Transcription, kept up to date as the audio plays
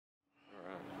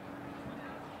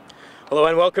Hello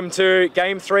and welcome to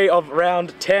Game 3 of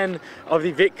Round 10 of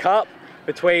the Vic Cup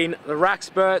between the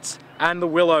Wrackspurts and the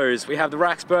Willows. We have the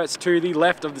Wrackspurts to the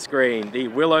left of the screen, the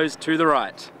Willows to the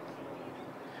right.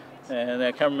 And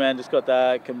our cameraman just got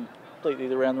that completely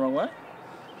around the wrong way,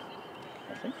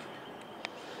 I think.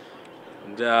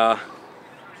 And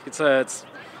it's at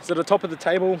the top of the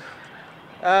table.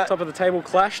 Top of the table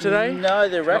clash today? No,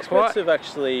 the Wrackspurts have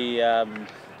actually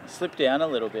slipped down a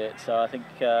little bit. So I think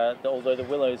although the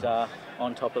Willows are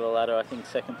on top of the ladder, I think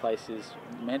second place is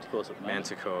Manticores at the moment.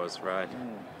 Manticores, right.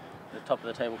 The top of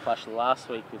the table clash last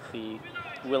week with the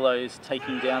Willows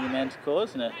taking down the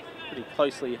Manticores in a pretty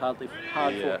closely,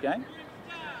 hard-fought game.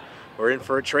 We're in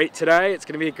for a treat today. It's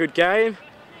going to be a good game.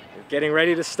 We're getting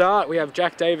ready to start. We have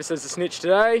Jack Davis as the snitch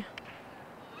today.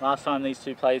 Last time these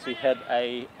two plays, we had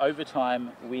a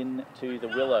overtime win to the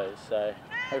Willows. So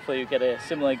hopefully you get a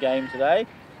similar game today.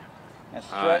 And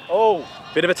oh!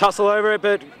 Bit of a tussle over it,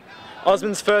 but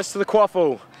Osmond's first to the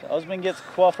quaffle. So Osmond gets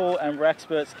quaffle and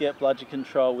Wrackspurts get bludger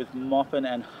control with Moppin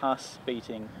and Huss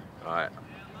beating. Right,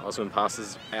 Osmond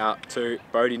passes out to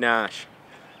Bodie Nash.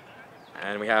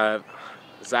 And we have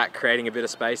Zach creating a bit of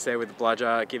space there with the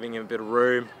bludger, giving him a bit of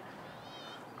room.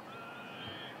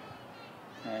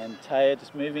 And Taya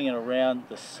just moving it around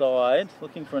the side,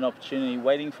 looking for an opportunity,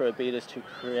 waiting for her beaters to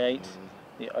create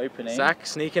the opening. Zach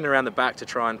sneaking around the back to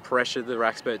try and pressure the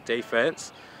Wrackspurt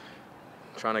defense.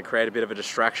 Trying to create a bit of a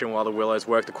distraction while the Willows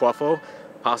work the quaffle.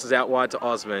 Passes out wide to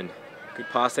Osmond. Good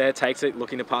pass there, takes it,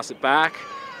 looking to pass it back.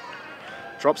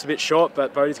 Drops a bit short,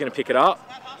 but Bodie's going to pick it up.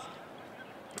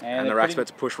 And the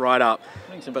Wrackspurts push right up.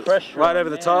 But right over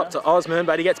the top to Osmond,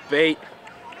 but he gets beat.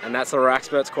 And that's the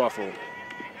Wrackspurts quaffle.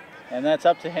 And that's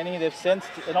up to Henny. They've sensed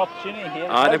an opportunity here.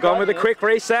 They've gone with a quick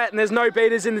reset, and there's no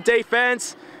beaters in the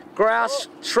defense. Grouse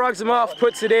shrugs them off,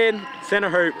 puts it in, centre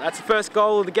hoop. That's the first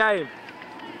goal of the game.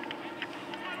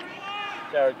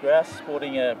 Jared Grouse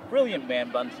sporting a brilliant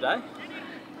man bun today.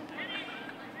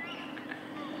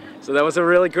 So that was a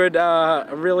really good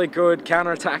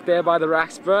counter-attack there by the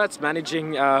Wrackspurts,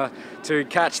 managing to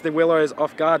catch the Willows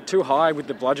off guard too high with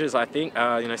the bludgers, I think.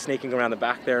 You know, sneaking around the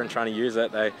back there and trying to use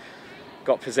it. They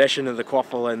got possession of the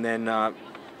quaffle and then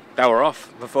they were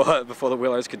off before the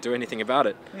Willows could do anything about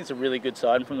it. I think it's a really good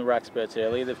side from the Wrackspurts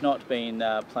early. They've not been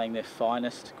playing their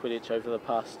finest Quidditch over the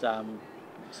past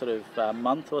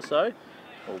month or so.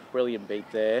 Oh, brilliant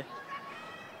beat there.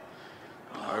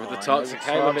 Over the top, so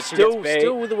Caleb still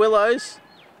with the Willows.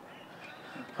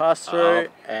 Pass through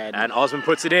and Osmond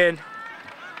puts it in.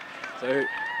 So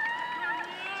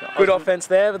good offense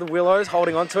there with the Willows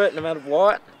holding on to it no matter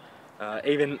what.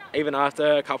 Even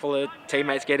after a couple of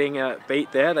teammates getting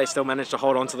beat there, they still managed to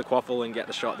hold on to the quaffle and get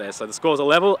the shot there. So the scores are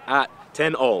level at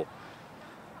 10-all.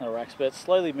 The Wrackspurts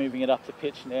slowly moving it up the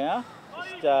pitch now,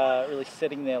 just really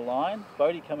setting their line.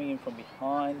 Bodie coming in from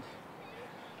behind,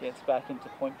 gets back into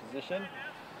point position.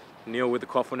 Neil with the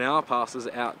quaffle now, passes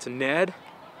out to Ned.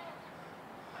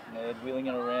 Ned wheeling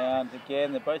it around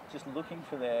again. They're both just looking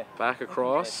for their back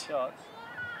across. Shots.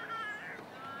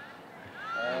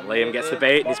 And Liam gets the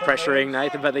beat, he's pressuring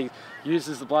Nathan, but he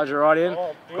uses the bludger right in.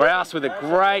 Grouse with a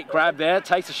great grab there,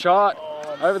 takes a shot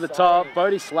over the top.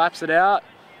 Bodie slaps it out.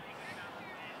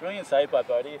 Brilliant save by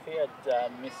Bodie. If he had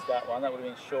missed that one, that would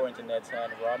have been sure into Ned's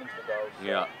hand right into the goal. So.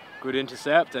 Yeah, good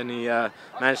intercept, and he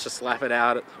managed to slap it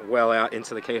out well out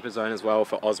into the keeper zone as well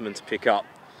for Osmond to pick up.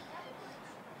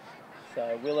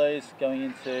 So Willows going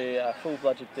into a full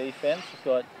bludger defence. We've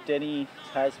got Denny,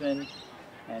 Tasman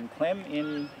and Clem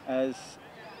in as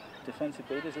defensive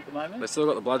beaters at the moment. They've still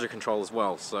got the bludger control as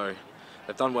well, so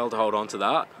they've done well to hold on to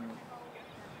that.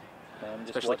 I'm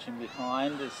just watching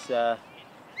behind as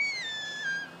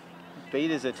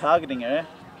beaters are targeting her,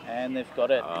 and they've got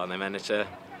it. Oh, and they managed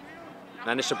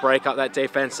to break up that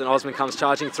defense, and Osmond comes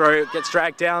charging through, gets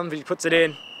dragged down, but he puts it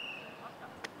in.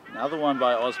 Another one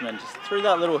by Osmond, just through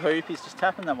that little hoop. He's just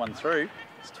tapping that one through.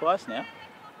 It's twice now.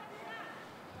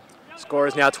 Score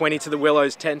is now 20 to the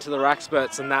Willows, 10 to the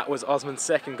Wrackspurts, and that was Osmond's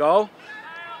second goal.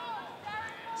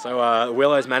 So the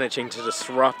Willows managing to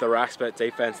disrupt the Wrackspurt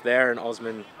defense there, and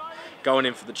Osmond going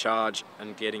in for the charge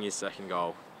and getting his second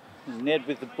goal. Ned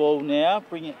with the ball now,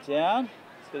 bring it down.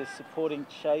 He's got his supporting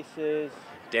chasers.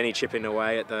 Denny chipping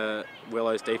away at the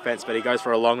Willows defense, but he goes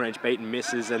for a long-range beat and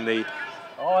misses, and the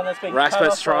and that's been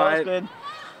Wrackspurts try.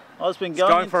 Osmond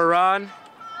going for a run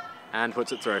and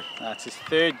puts it through. That's his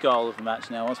third goal of the match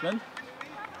now, Osmond.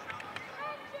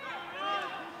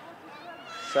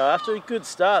 So after a good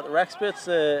start, the Wrackspurts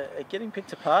are getting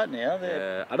picked apart now.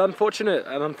 Yeah, an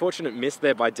unfortunate miss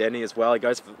there by Denny as well. He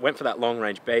went for that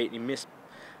long-range beat. He missed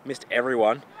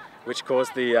everyone. which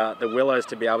caused the Willows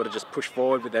to be able to just push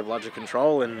forward with their bludger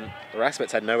control, and the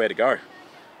Wrackspurts had nowhere to go.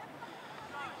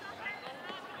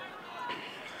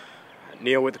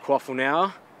 Neil with the quaffle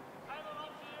now.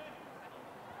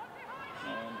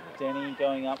 And Denny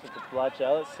going up with the bludger.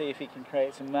 Let's see if he can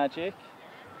create some magic.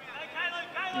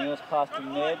 Neil's past to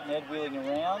Ned. Ned wheeling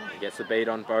around. He gets the beat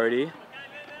on Bodie.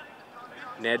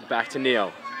 Ned back to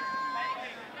Neil.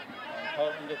 And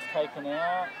Caitlin gets taken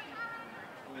out.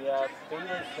 The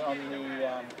beaters on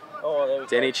the... oh, there we go.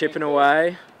 Denny chipping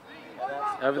away.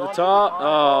 Over the top.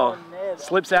 Oh,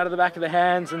 slips out of the back of the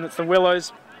hands, and it's the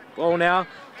Willows ball now.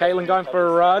 Caitlin going for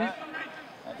a run.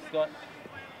 And it's got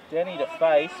Denny to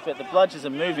face, but the bludgers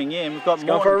are moving in. We've got Going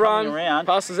more for a run. around.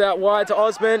 Passes out wide to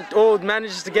Osmond. Oh,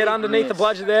 manages to get underneath the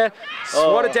bludger there.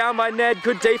 Swatted down by Ned.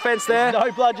 Good defense there. There's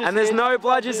no bludgers and there's no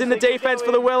bludgers in the defense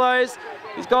for the Willows.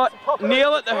 He's got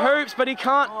Neil at the hoops, but he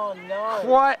can't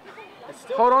quite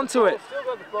hold on to it. Still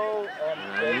got the ball,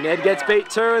 and Ned gets beat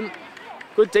too, and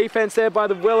good defense there by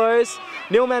the Willows.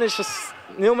 Neil managed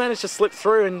to slip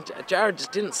through, and Jared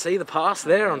just didn't see the pass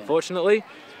there, unfortunately.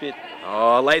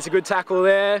 Oh, lays a good tackle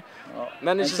there.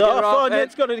 Manages to get it off.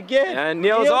 Ned's got it again. And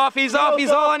Neil's off. He's off. He's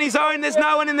all on his own. There's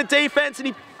no one in the defense, and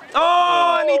he.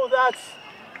 Oh, and he. That's.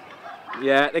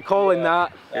 Yeah, they're calling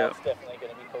that. That's definitely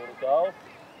going to be called a goal.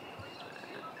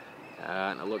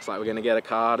 And it looks like we're going to get a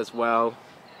card as well.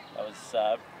 That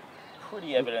was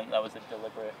pretty evident. That was a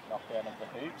deliberate knockdown of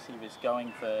the hoops. He was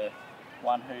going for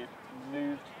one hoop,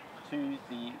 moved to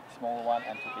the smaller one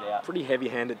and took it out. Pretty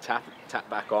heavy-handed tap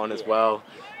back on as well,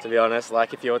 to be honest.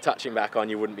 Like, if you were touching back on,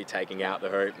 you wouldn't be taking out the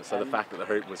hoop. So the fact that the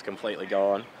hoop was completely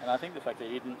gone. And I think the fact that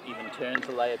he didn't even turn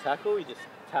to lay a tackle, he just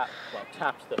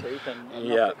tapped the hoop and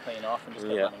knocked it clean off and just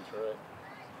kept running through it.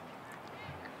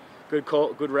 Good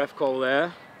call, good ref call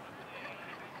there.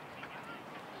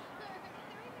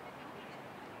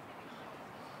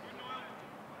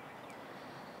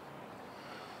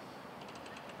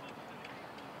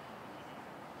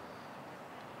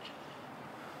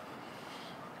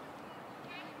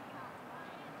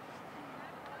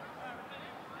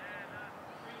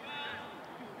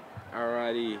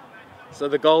 Alrighty, so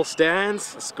the goal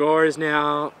stands. The score is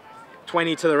now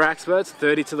 20 to the Wrackspurts,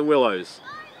 30 to the Willows.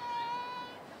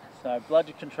 So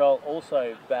bludger control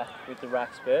also back with the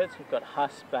Wrackspurts. We've got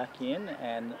Huss back in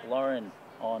and Lauren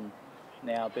on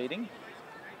now beating.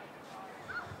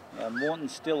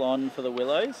 Morton's still on for the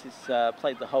Willows. He's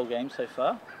played the whole game so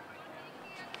far.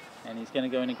 And he's going to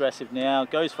go in aggressive now.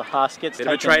 Goes for Huss, gets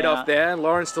taken out. Bit of a trade-off there.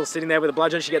 Lauren's still sitting there with the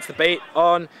bludger. She gets the beat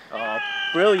on. Oh,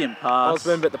 brilliant pass.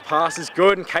 Osmond, but the pass is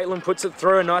good, and Caitlin puts it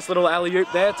through. A nice little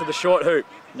alley-oop there to the short hoop.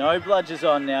 No bludgers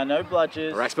on now, no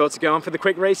bludgers. Wrackspurts are going for the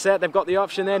quick reset. They've got the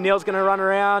option there. Neil's going to run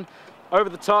around over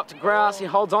the top to Grouse. He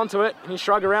holds on to it, and he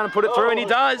shrugs around and put it through, and he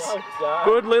does. Well,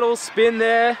 good little spin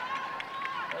there.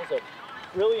 That was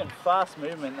a brilliant fast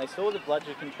movement. They saw the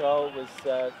bludger control was,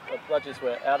 the bludgers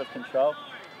were out of control,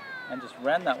 and just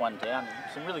ran that one down.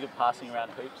 Some really good passing around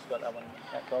hoops, got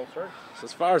that goal through. So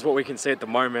as far as what we can see at the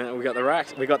moment, we got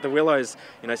the Willows,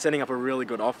 setting up a really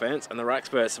good offense, and the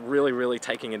Wrackspurts really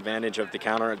taking advantage of the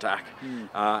counter attack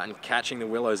and catching the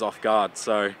Willows off guard.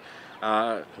 So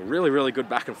really good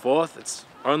back and forth. It's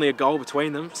only a goal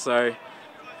between them. So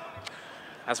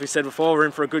as we said before, we're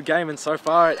in for a good game, and so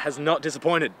far it has not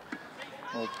disappointed.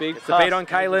 Well, big it's the beat on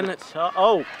Caitlin. It's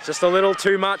just a little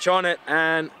too much on it,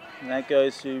 and that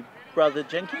goes to Brother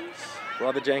Jenkins.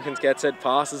 Brother Jenkins gets it,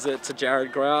 passes it to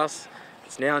Jared Grouse.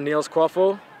 It's now Neil's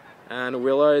quaffle, and the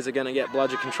Willows are going to get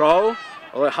bludger control.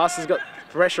 Although Huss has got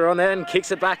pressure on there and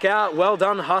kicks it back out. Well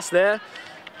done, Huss there.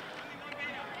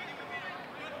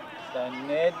 So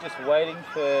Ned just waiting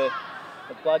for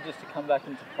the bludgers to come back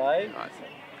into play. Right.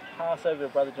 Pass over to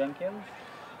Brother Jenkins.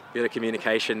 Bit of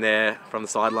communication there from the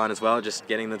sideline as well, just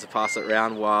getting them to pass it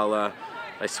around while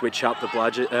they switch up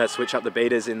the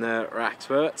beaters in the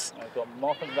Wrackspurts. We've got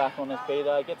Moffin back on his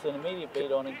beater, gets an immediate beat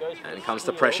on and goes for and it comes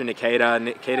to pressure Nikita.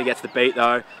 Nikita gets the beat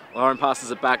though. Lauren passes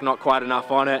it back, not quite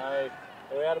enough on it. No,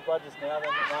 they're out of bludgers now then,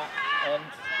 and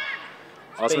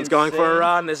Osmond's going for a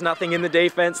run. There's nothing in the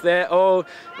defense there. Oh,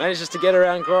 manages to get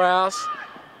around Grouse.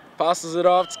 Passes it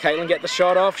off. Does Caitlin get the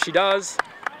shot off? She does.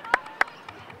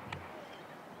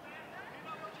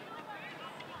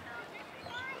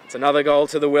 It's another goal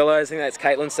to the Willows. I think that's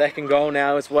Caitlin's second goal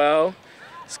now as well.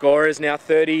 Score is now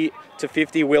 30 to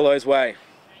 50 Willows way.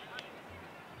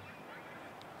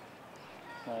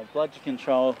 Bludger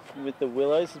control with the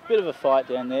Willows. It's a bit of a fight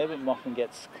down there, but Moffin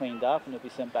gets cleaned up and it'll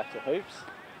be sent back to hoops.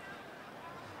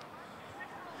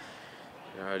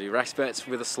 Alrighty, Wrackspurts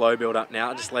with a slow build up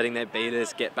now, just letting their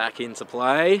beaters get back into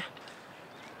play.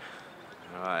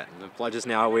 Alright, the Bludgers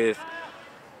now with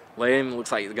Liam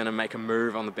looks like he's going to make a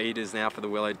move on the beaters now for the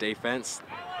Willow defense.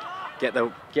 Get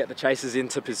the chasers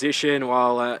into position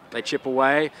while they chip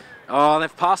away. Oh,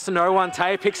 they've passed to no one.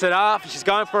 Tay picks it up. She's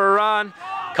going for a run.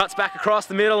 Cuts back across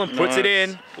the middle and puts it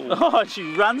in. Oh,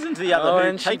 she runs into the other hoop,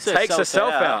 and she takes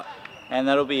herself out. And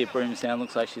that'll be a brooms down.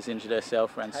 Looks like she's injured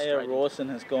herself. Taya Rawson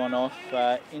has gone off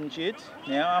injured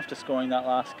now after scoring that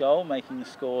last goal, making the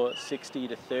score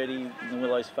 60-30 in the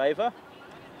Willows' favour.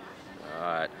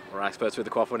 Alright, Wrackspurts with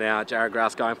the quaffle now. Jared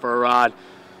Grouse going for a run.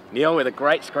 Neil with a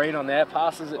great screen on there,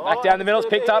 passes it back down the middle, it's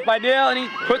picked up by Neil and he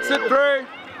puts it through.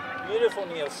 Beautiful,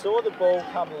 Neil. Saw the ball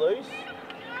come loose,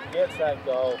 gets that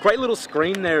goal. Great little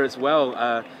screen there as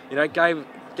well. You know, gave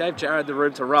Jared the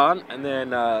room to run and then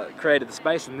created the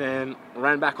space and then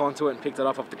ran back onto it and picked it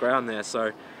off the ground there.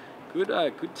 So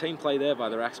good team play there by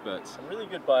the Wrackspurts. Really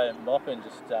good by Moppin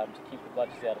just to keep the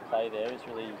Bludgers out of play there. He's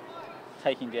really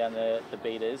taking down the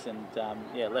beaters and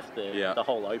yeah, left the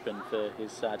hole open for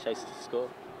his chasers to score.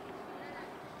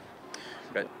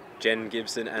 Got Jen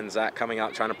Gibson and Zach coming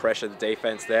up trying to pressure the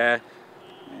defense there.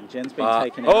 And Jen's been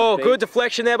taken out. Oh, good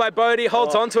deflection there by Bodie.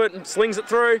 Holds onto it and slings it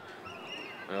through.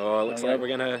 Oh, it looks like we're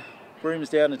going to... Brooms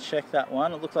down to check that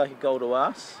one. It looked like a goal to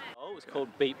us. Oh, it was called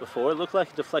beat before. It looked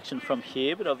like a deflection from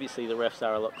here, but obviously the refs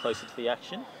are a lot closer to the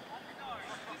action.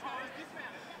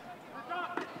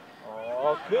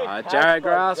 Oh, good. Jared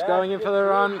Grouse going in for the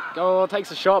run. Oh, takes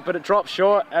a shot, but it drops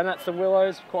short, and that's the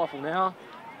Willows quaffle now.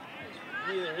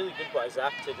 Really good by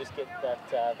Zach to just get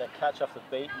that catch off the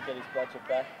beat and get his bludger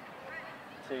back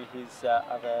to his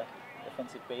other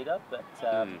defensive beater, but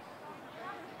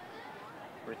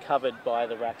recovered by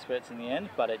the Wrackspurts in the end,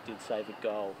 but it did save a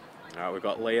goal. All right, we've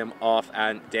got Liam off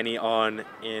and Denny on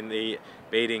in the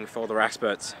beating for the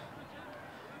Wrackspurts.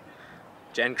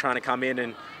 Jen trying to come in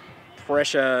and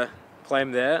pressure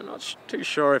Clem there. Not too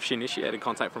sure if she initiated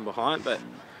contact from behind, but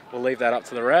we'll leave that up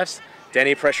to the refs.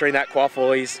 Denny pressuring that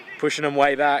quaffle, he's pushing him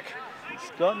way back.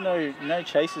 He's got no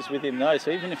chasers with him though,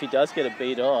 so even if he does get a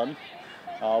beat on,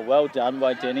 well done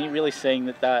by Denny, really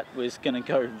seeing that was going to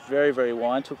go very, very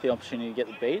wide, took the opportunity to get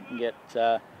the beat and get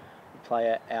the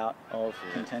player out of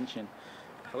contention.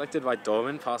 Collected by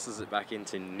Dorman, passes it back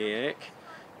into Nick.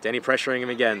 Denny pressuring him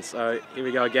again, so here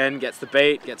we go again, gets the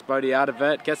beat, gets Bodie out of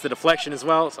it, gets the deflection as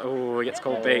well, so he gets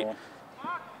called beat.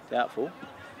 Doubtful,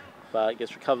 but it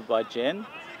gets recovered by Jen.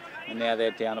 And now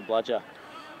they're down a bludger.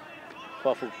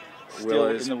 Quaffle still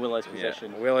Willows, in the Willows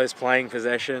possession. Yeah, Willows playing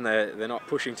possession. They're not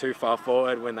pushing too far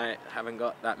forward when they haven't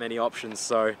got that many options.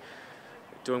 So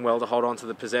doing well to hold on to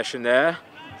the possession there.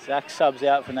 Zach subs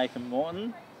out for Nathan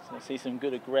Morton. So I see some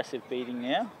good aggressive beating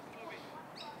now.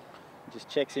 Just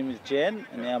checks in with Jen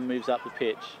and now moves up the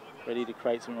pitch, ready to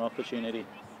create some opportunity.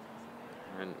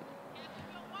 And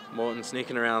Morton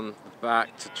sneaking around the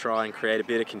back to try and create a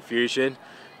bit of confusion.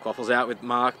 Quaffles out with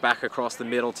Mark, back across the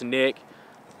middle to Nick.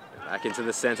 Back into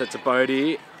the centre to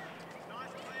Bodie.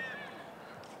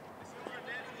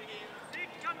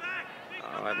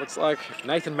 It looks like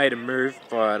Nathan made a move,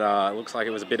 but it looks like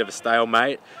it was a bit of a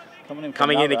stalemate.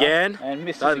 Coming in again. And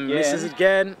misses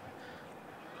again.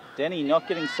 Denny not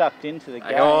getting sucked into the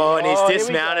game. Oh, and he's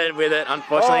dismounted with it.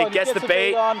 Unfortunately, gets the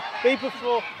beat. Beat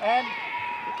before and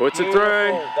puts it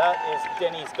through. That is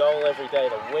Denny's goal every day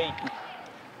of the week.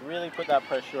 Really put that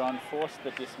pressure on, forced the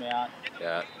dismount.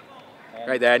 Yeah,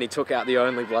 great there, and he took out the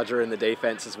only bludger in the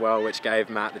defence as well, which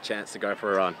gave Matt the chance to go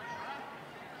for a run.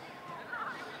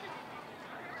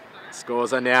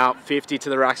 Scores are now 50 to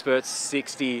the Wrackspurts,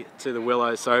 60 to the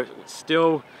Willows, so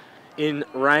still in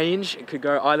range. It could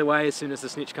go either way as soon as the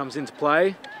snitch comes into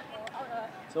play.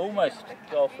 It's almost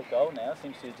goal for goal now.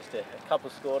 Seems to be just a couple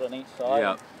scored on each side.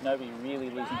 Yep. Nobody really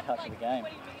losing touch of the game.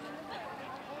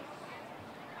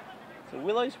 So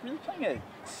Willows really playing a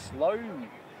slow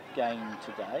game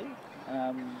today.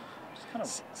 Just kind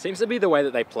of seems to be the way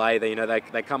that they play.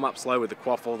 They come up slow with the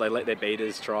quaffle. They let their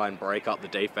beaters try and break up the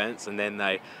defense, and then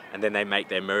they make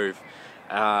their move.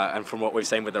 And from what we've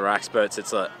seen with the Wrackspurts,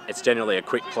 it's generally a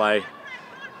quick play.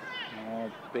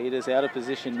 Beaters out of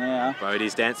position now.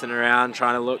 Bodie's dancing around,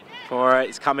 trying to look for it.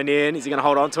 He's coming in. Is he going to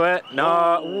hold on to it?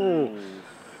 No. Ooh.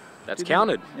 That's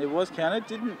counted. It was counted.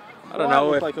 Didn't. I don't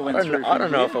know if it went through. I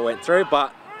don't know if it went through,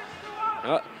 but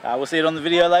we'll see it on the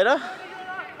video later.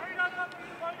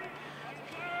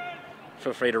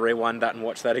 Feel free to rewind that and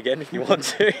watch that again if you want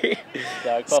to.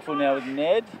 So Quaffle now with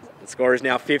Ned. The score is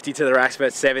now 50 to the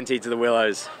Wrackspurts, 70 to the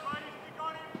Willows.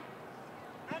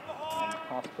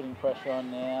 Half putting pressure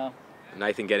on now.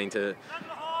 Nathan getting to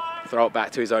throw it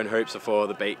back to his own hoops before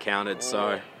the beat counted,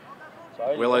 so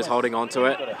Willows holding on to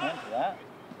it. Got a hand for that.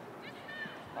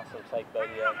 I'll take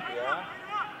Bodie out here.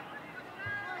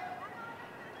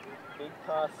 Big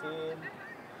pass in.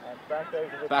 And back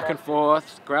over the Back top. and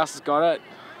forth. Grouse has got it.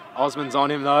 Osman's on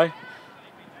him though.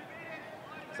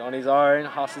 He's on his own.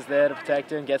 Huss is there to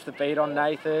protect him. Gets the beat on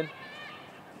Nathan.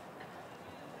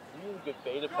 Really good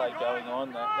beater play going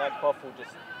on. That Quaffle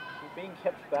just being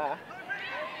kept back.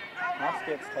 Huss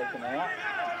gets taken out.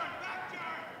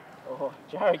 Oh,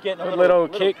 Jared getting a little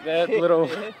kick there. kick Little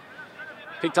there.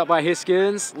 picked up by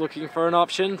Hiskins. Looking for an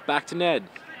option. Back to Ned.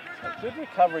 A good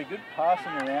recovery, good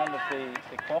passing around of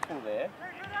the Quaffle there.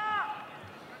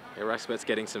 Yeah, Wrackspurts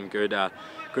getting some good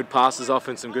passes off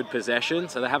and some good possession,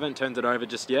 so they haven't turned it over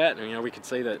just yet. And, you know, we could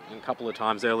see that a couple of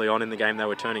times early on in the game they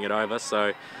were turning it over.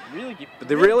 So but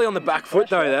they're really on the back foot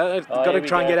though. They've got to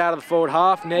try and get out of the forward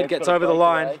half. Ned gets over the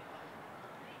line.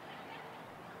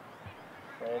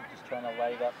 Fred just trying to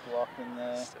lay that block in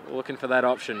there. Still looking for that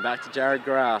option. Back to Jared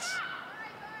Grass.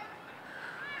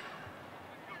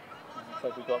 Looks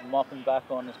like we've got Mopping back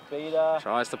on his beater.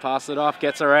 Tries to pass it off,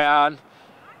 gets around.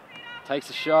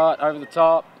 Takes a shot over the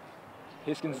top.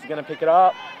 Hiskins is going to pick it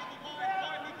up.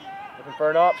 Looking for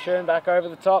an option. Back over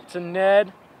the top to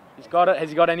Ned. He's got it. Has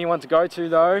he got anyone to go to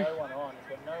though? No one on.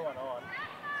 He's got no one on.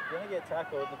 He's going to get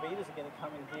tackled. The beaters are going to come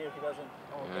in here if he doesn't.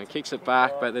 Oh, He kicks it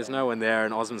back, but there's no one there,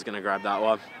 and Osman's going to grab that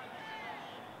one.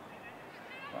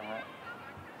 Right.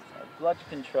 So Bludger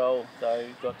Control though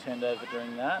got turned over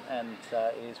during that, and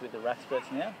is with the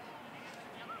Wrackspurts now.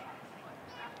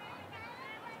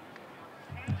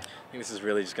 I think this is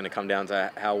really just going to come down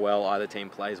to how well either team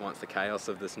plays once the chaos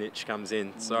of the snitch comes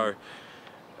in. So,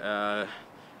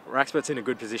 Wrackspurts in a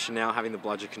good position now, having the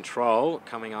Bludger control,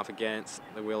 coming up against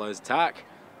the Willows attack.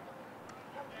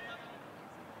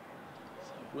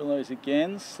 So Willows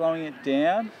again, slowing it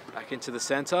down. Back into the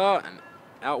centre and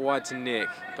out wide to Nick.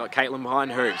 Got Caitlin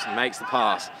behind hoops and makes the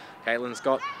pass. Caitlin's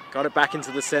got it back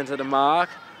into the centre to Mark.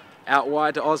 Out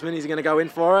wide to Osman, he's going to go in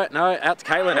for it. No, out to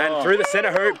Caitlin and through the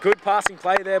centre hoop. Good passing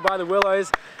play there by the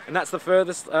Willows, and that's the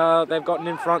furthest they've gotten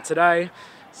in front today.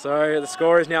 So the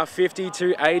score is now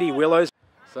 50-80 Willows.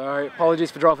 So apologies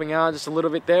for dropping out just a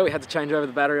little bit there. We had to change over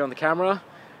the battery on the camera.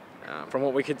 From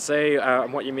what we could see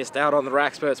and what you missed out on, the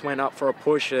Wrackspurts went up for a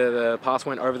push. The pass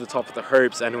went over the top of the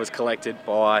hoops and it was collected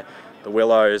by the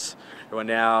Willows, who are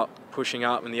now pushing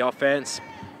up in the offense.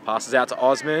 Passes out to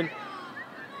Osman.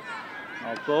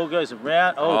 Oh, ball goes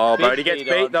around. Oh, Bodie gets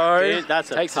beat though.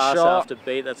 That's a Takes pass a shot. after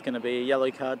beat. That's going to be a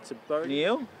yellow card to Bodie.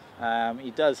 Neil,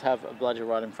 he does have a bludger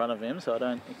right in front of him, so I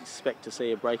don't expect to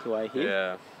see a breakaway here.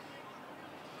 Yeah.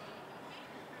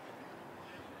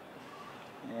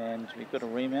 And we've got a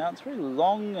remount. It's very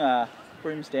long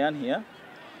brooms down here.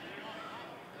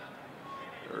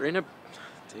 We're in a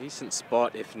decent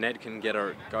spot if Ned can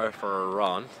go for a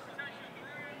run.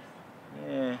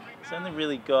 Yeah, he's only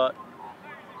really got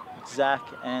Zach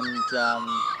and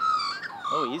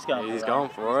oh, he's going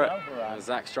for it.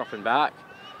 Zach's dropping back.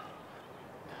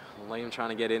 Liam trying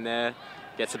to get in there.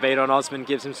 Gets a beat on Osman,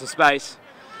 gives him some space.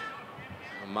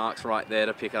 And Mark's right there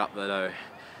to pick up the dough.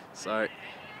 So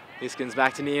Hiskins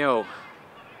back to Neil.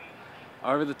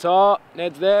 Over the top,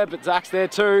 Ned's there, but Zach's there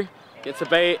too. Gets a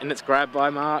beat and it's grabbed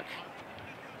by Mark.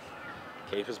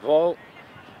 Keeper's ball.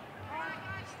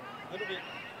 A little bit.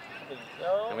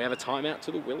 And we have a timeout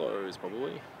to the Willows,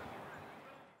 probably.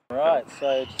 Right,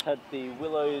 so just had the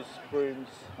Willows brooms,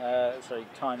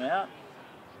 timeout.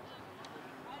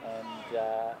 And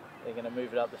they're going to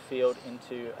move it up the field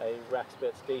into a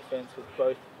Wrackspurts defence with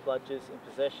both bludgers in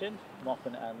possession.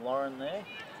 Moppin and Lauren there.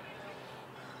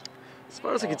 As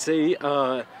far as I could see,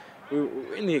 we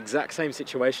were in the exact same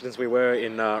situation as we were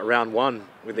in round one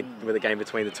with the game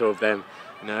between the two of them.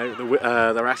 You know,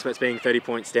 the Wrackspurts being 30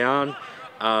 points down,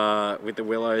 with the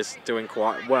Willows doing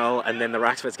quite well, and then the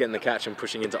Wrackspurts getting the catch and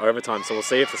pushing into overtime. So we'll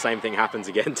see if the same thing happens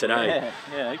again today.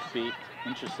 Yeah, it could be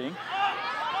interesting.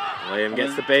 Liam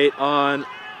gets the beat on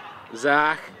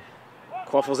Zach.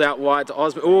 Quaffles out wide to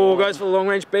Osman. Oh, goes for the long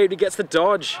range beat. He gets the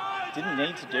dodge. Didn't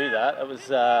need to do that. It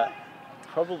was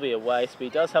probably a waste, but he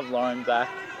does have Lauren back.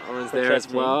 Lauren's there as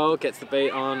well. Gets the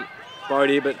beat on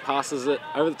Bodie, but passes it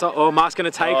over the top. Oh, Mark's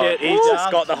going to take it. He's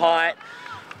just got the height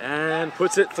and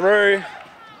puts it through.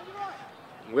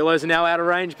 Willows are now out of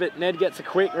range, but Ned gets a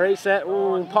quick reset.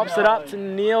 Ooh, pops it up to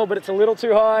Neil, but it's a little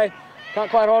too high. Can't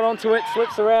quite hold on to it.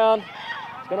 Slips around.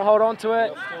 He's going to hold on to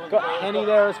it. Got Henny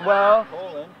there as well.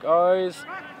 Goes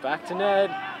back to Ned.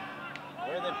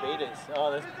 Where are the beaters?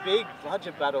 Oh, there's a big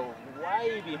bludger battle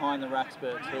way behind the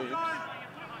Wrackspurts hoops.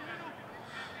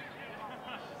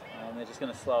 And they're just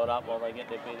going to slow it up while they get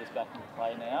their beaters back into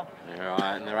play now. All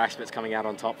right, and the Wrackspurts coming out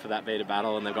on top for that beater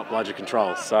battle, and they've got bludger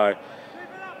control. So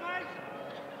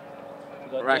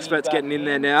Wrackspurts getting in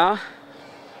there now.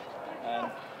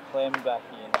 And Clem back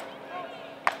in.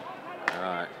 All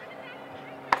right.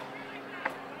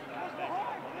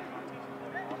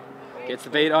 Gets the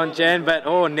beat on Jen, but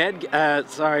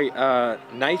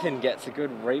Nathan gets a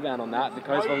good rebound on that. The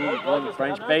Coast Volume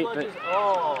French beat, but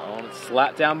it's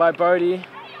slapped down by Bodie.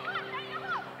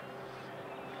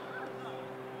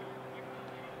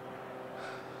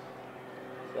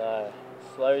 So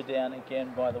slowed down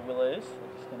again by the Willows.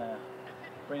 They're just going to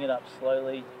bring it up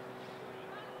slowly.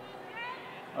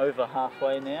 Over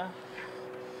halfway now.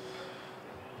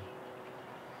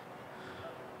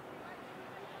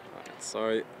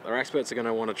 So the Wrackspurts are going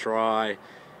to want to try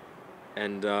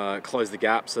and close the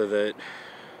gap so that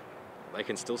they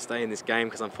can still stay in this game,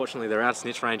 because unfortunately they're out of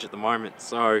snitch range at the moment.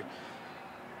 So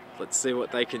let's see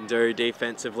what they can do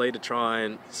defensively to try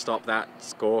and stop that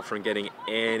score from getting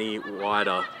any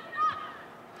wider.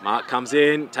 Mark comes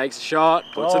in, takes a shot,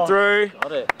 puts it through.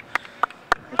 Got it.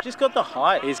 He's just got the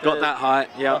height. He's got that height,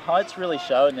 yeah. The height's really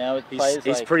showing now with players.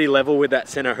 He's pretty level with that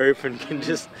centre hoop and can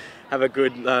just have a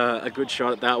good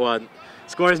shot at that one.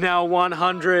 Score is now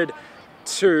 100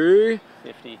 to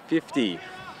 50.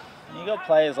 You got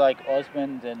players like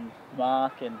Osmond and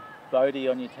Mark and Bodie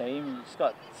on your team. You've just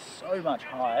got so much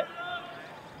height.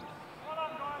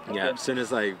 Yeah, as soon as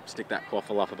they stick that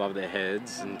quaffle up above their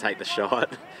heads and take the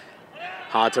shot,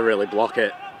 hard to really block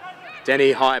it.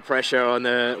 Denny, high pressure on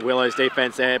the Willows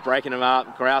defense there, breaking them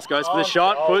up. Grouse goes for the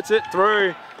shot, puts it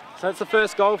through. So that's the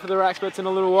first goal for the Wrackspurts in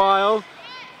a little while.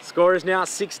 Score is now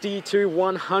 60 to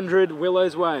 100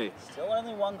 Willows way. Still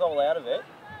only one goal out of it.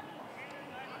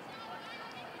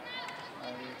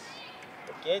 And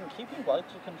again, keeping bludger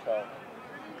control.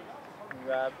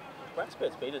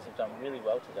 Wrackspurts beaters have done really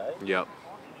well today. Yep.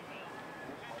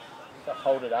 To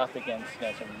hold it up against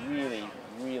some really,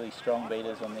 really strong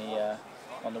beaters on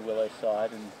the Willows side,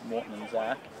 and Morton and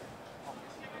Zach.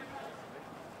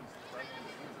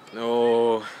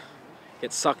 Oh,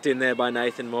 gets sucked in there by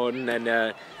Nathan Morton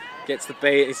and gets the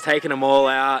beat. He's taking them all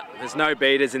out. There's no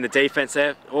beaters in the defense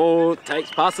there. Oh,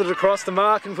 passes it across the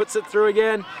mark and puts it through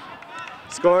again.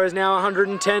 Score is now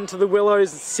 110 to the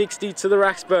Willows, 60 to the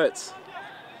Wrackspurts.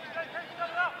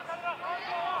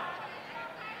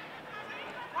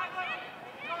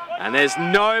 And there's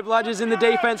no bludgers in the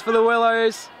defense for the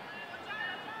Willows.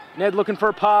 Ned looking for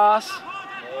a pass.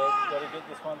 Yeah, got to get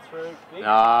this one through.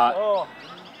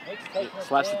 Nick's taking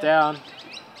slaps it down.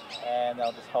 And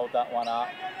they'll just hold that one up.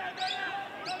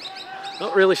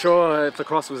 Not really sure if the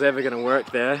cross was ever going to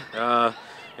work there.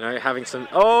 Having some...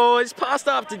 Oh, it's passed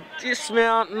up to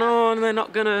Dismount. No, they're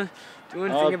not going to do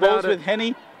anything about it. With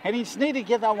Henny. Henny just needed to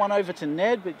get that one over to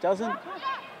Ned, but doesn't.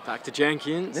 Back to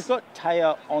Jenkins. They've got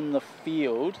Taya on the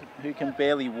field, who can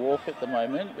barely walk at the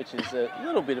moment, which is a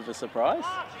little bit of a surprise.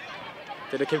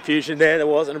 Bit of confusion there. There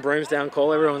wasn't a Broomsdown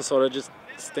call. Everyone's sort of just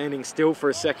standing still for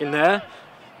a second there.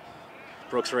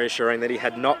 Brooks reassuring that he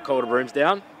had not called a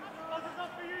Broomsdown.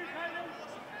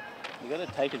 You've got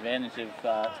to take advantage of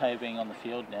Taya being on the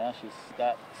field now.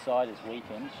 That side is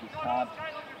weakened. She can't.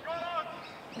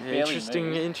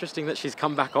 Interesting that she's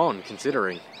come back on,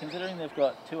 considering they've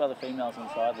got two other females on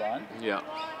the sideline. Yeah.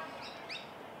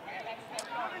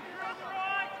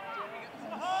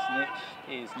 And Snitch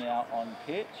is now on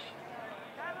pitch.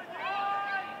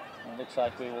 And it looks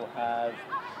like we will have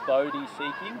Bodie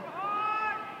seeking.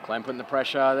 Clem putting the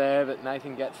pressure there, but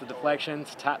Nathan gets the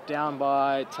deflections. Tapped down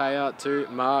by Taya to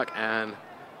Mark, and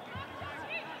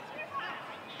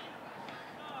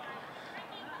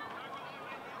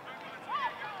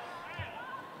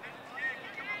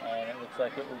it looks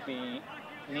like it will be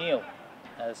Neil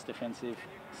as defensive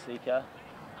seeker.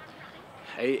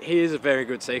 He is a very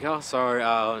good seeker,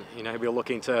 so he'll be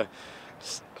looking to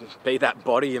be that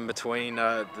body in between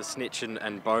the Snitch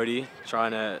and Bodie.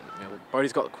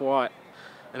 Bodie's got quite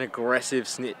an aggressive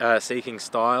seeking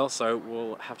style, so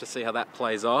we'll have to see how that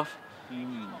plays off.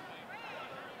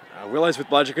 Willows with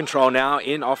bludger control now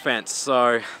in offense,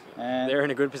 so they're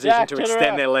in a good position to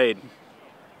extend their lead.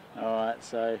 All right,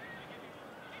 so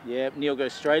Neil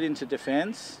goes straight into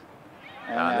defense.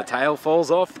 And the tail falls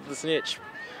off the Snitch.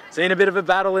 Seeing a bit of a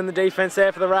battle in the defense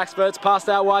there for the Wrackspurts. Passed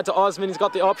out wide to Osmond. He's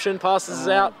got the option. Passes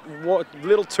out a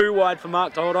little too wide for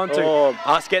Mark to hold on to.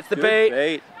 Pass gets the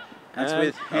beat. That's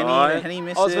with Henny. Henny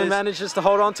misses. Osmond manages to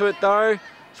hold on to it though.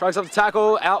 Shrugs off the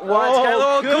tackle. Out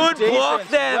wide. Good block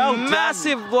there. Well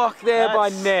Massive block there by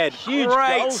Ned. Huge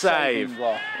Great save.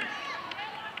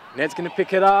 Ned's going to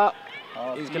pick it up.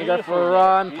 He's going to go for a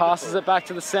run. Passes it back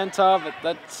to the centre, but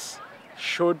that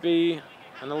should be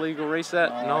an illegal reset.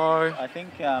 No. I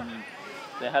think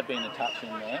there had been a touch in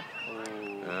there.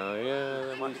 Oh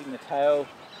yeah. Using the tail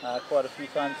quite a few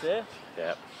times there.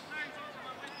 Yep.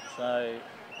 So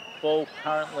ball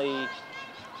currently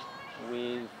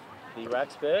with the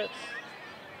Wrackspurts.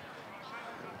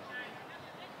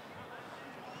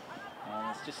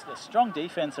 There's just a strong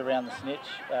defence around the snitch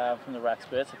from the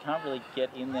Wrackspurts. They can't really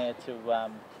get in there to...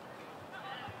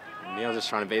 Neil's just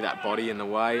trying to be that body in the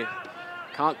way.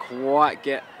 Can't quite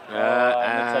get... looks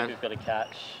like we've got a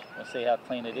catch. We'll see how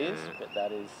clean it is, but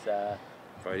that is...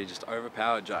 Brody just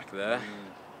overpowered Jack there.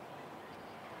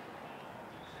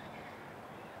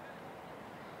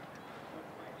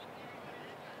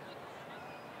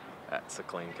 That's a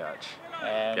clean catch.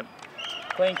 And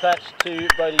clean catch to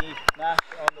Brody Nash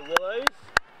on the Willows.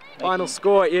 Final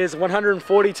score is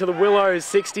 140 to the Willows,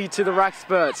 60 to the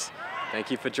Wrackspurts.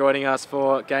 Thank you for joining us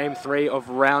for Game 3 of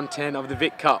Round 10 of the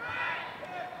Vic Cup.